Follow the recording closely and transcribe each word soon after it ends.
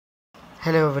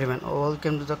Hello everyone,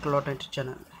 welcome to the Cloud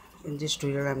channel. In this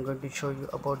tutorial I'm going to show you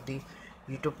about the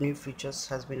YouTube new features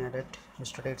has been added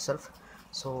yesterday itself.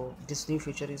 So this new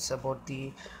feature is about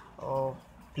the uh,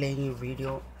 playing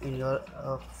video in your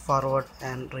forward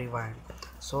and rewind.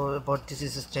 So about this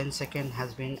is 10-second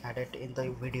has been added in the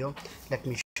video. Let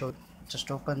me show you. Just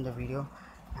open the video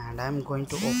and I'm going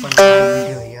to open my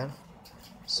video here.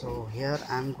 So here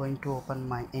I'm going to open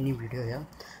my any video here.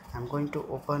 I'm going to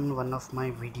open one of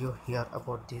my video here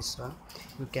about this one.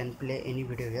 You can play any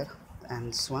video here,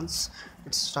 and once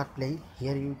it start playing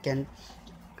here you can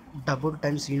double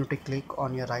times you need to click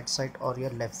on your right side or your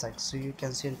left side, so you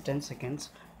can see in 10 seconds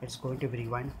it's going to be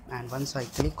rewind. And once I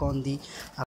click on the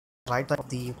right side of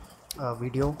the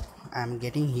video, I'm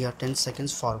getting here 10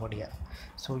 seconds forward here.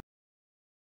 So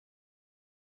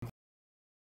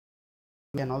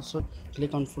you can also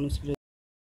click on full screen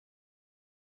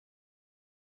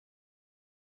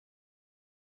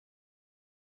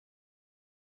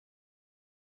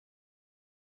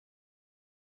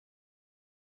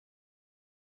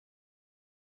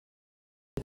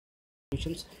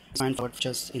and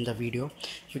features in the video.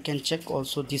 You can check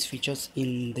also these features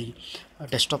in the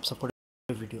desktop support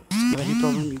video. If you have any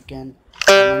problem, you can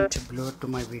comment below to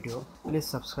my video. Please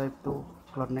subscribe to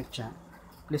Cloud channel.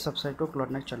 Please subscribe to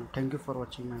Cloud channel. Thank you for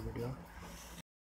watching my video.